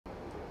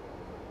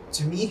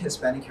To me,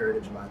 Hispanic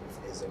Heritage Month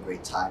is a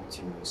great time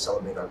to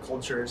celebrate our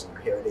cultures and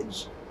our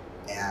heritage,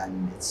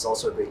 and it's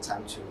also a great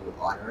time to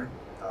honor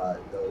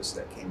those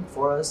that came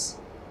before us.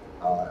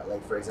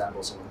 Like, for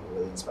example, someone who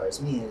really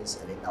inspires me is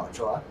Amelia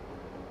Earhart,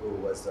 who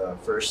was the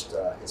first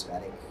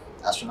Hispanic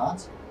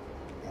astronaut,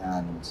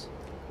 and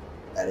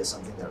that is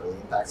something that really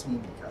impacts me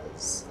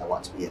because I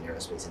want to be an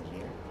aerospace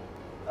engineer.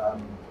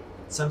 Um,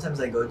 Sometimes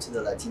I go to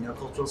the Latino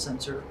Cultural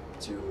Center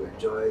to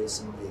enjoy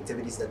some of the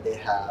activities that they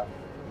have.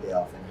 They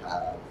often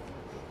have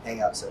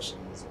hangout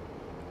sessions,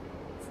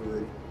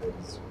 food that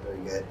is very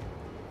good.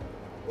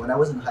 When I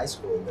was in high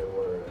school, there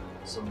were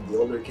some of the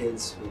older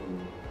kids who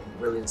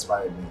really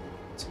inspired me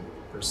to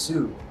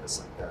pursue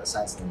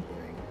science and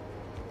engineering,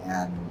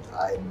 and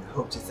I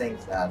hope to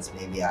think that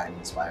maybe I'm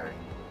inspiring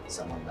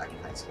someone back in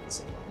high school the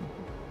same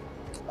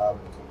way.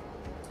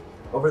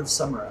 Over the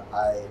summer,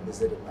 I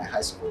visited my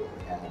high school,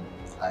 and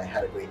I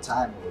had a great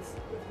time with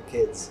the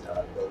kids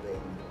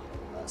building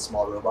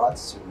small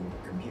robots to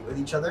compete with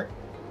each other.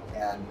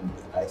 And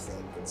I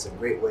think it's a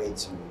great way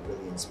to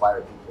really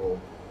inspire people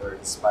or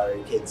inspire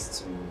kids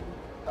to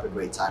have a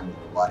great time with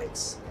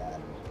robotics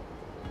and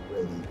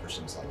really push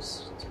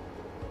themselves.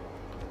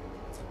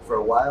 For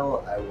a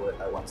while,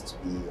 I wanted to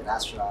be an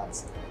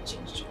astronaut, and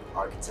changed to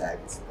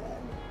architect,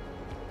 then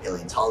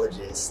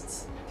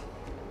paleontologist,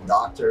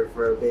 doctor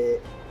for a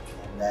bit,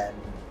 and then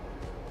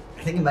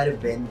I think it might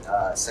have been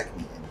second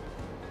year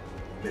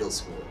in middle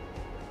school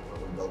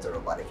where we built a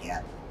robotic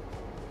hand.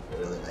 I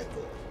really liked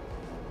it.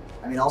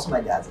 I mean, also my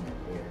dad's an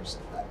engineer, so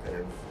that could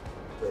have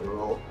played a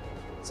role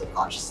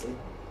subconsciously.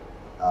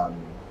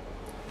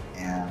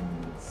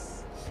 And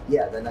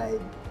yeah, then I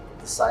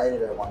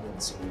decided I wanted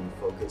to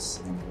focus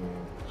in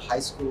engineering in high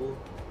school,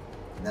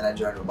 and then I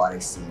joined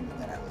robotics team,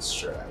 and then I was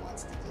sure I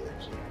wanted to do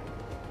engineering.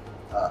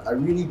 I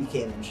really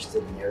became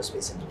interested in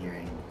aerospace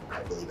engineering.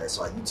 I believe I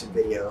saw a YouTube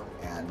video,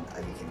 and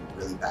I became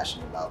really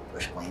passionate about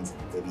push planes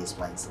and amphibious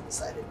planes, and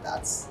decided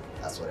that's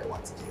what I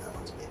want to do. I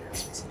want to be an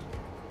aerospace engineer.